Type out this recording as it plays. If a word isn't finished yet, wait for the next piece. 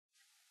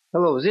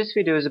Hello, this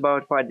video is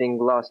about finding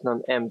last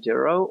non-empty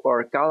row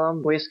or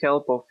column with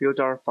help of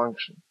filter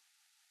function.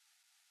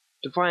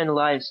 To find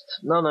last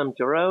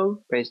non-empty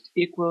row, paste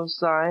equal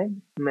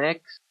sign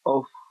max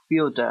of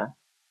filter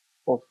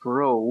of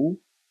row,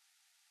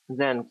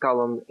 then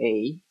column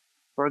A,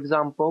 for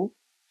example,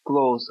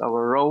 close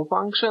our row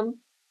function,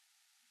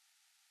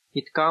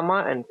 hit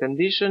comma, and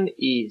condition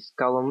is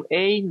column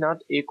A not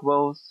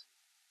equals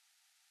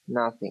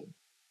nothing.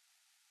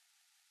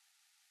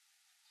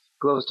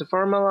 Close the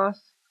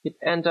formulas, hit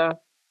enter,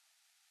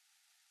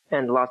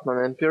 and last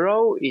non-empty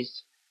row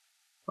is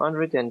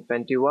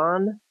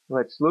 121.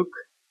 Let's look.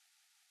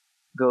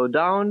 Go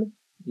down.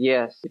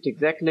 Yes, it's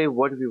exactly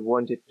what we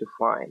wanted to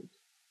find.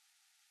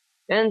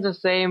 And the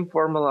same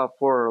formula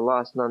for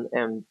last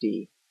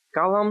non-empty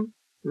column,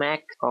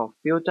 max of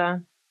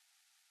filter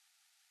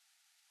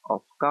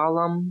of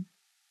column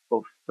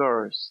of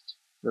first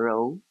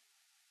row,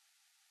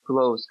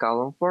 close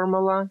column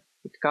formula,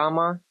 hit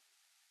comma,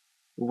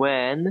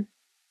 when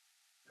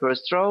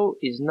first row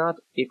is not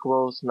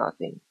equals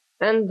nothing.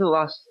 And the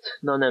last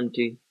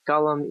non-empty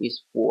column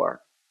is 4.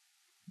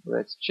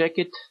 Let's check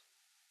it.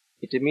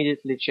 It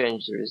immediately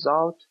changed the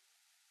result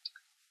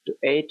to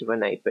 8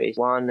 when I paste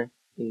 1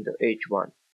 in the H1.